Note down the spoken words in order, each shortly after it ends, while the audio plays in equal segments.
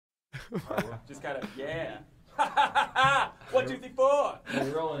Just kind of, yeah. One, two, three, four. You're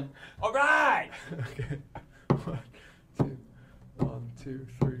rolling. All right. Okay. 1, 2,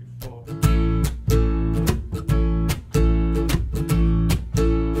 3, 4.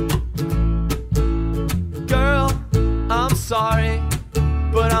 Girl, I'm sorry,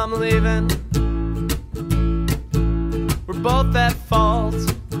 but I'm leaving. We're both at fault.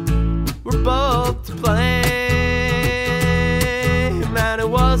 We're both to blame. And it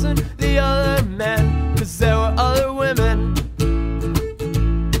wasn't the other men, 'cause there were other women.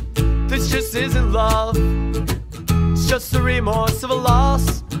 This just isn't love. It's just the remorse of a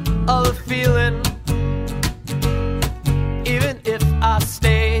loss of a feeling. Even if I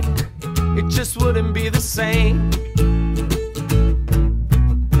stayed, it just wouldn't be the same.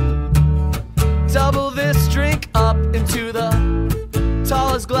 Double this drink up into the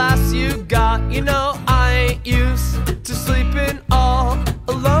tallest glass you got. You know I ain't used to sleeping all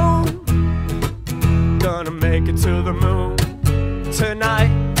alone. Gonna make it to the moon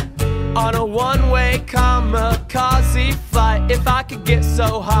tonight on a one-way kamikaze flight. If I could get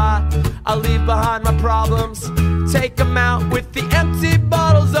so high, I'll leave behind my problems, take them out with the empty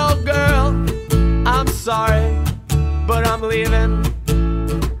bottles. Oh girl, I'm sorry, but I'm leaving.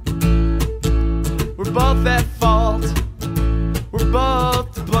 We're both at fault, we're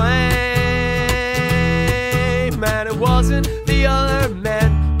both to blame. And it wasn't the other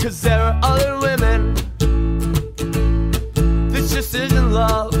men, 'cause there are other women. This just isn't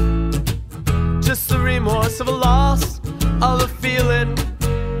love, just the remorse of a loss of a feeling.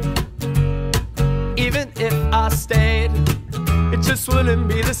 Even if I stayed, it just wouldn't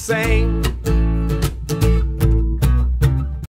be the same.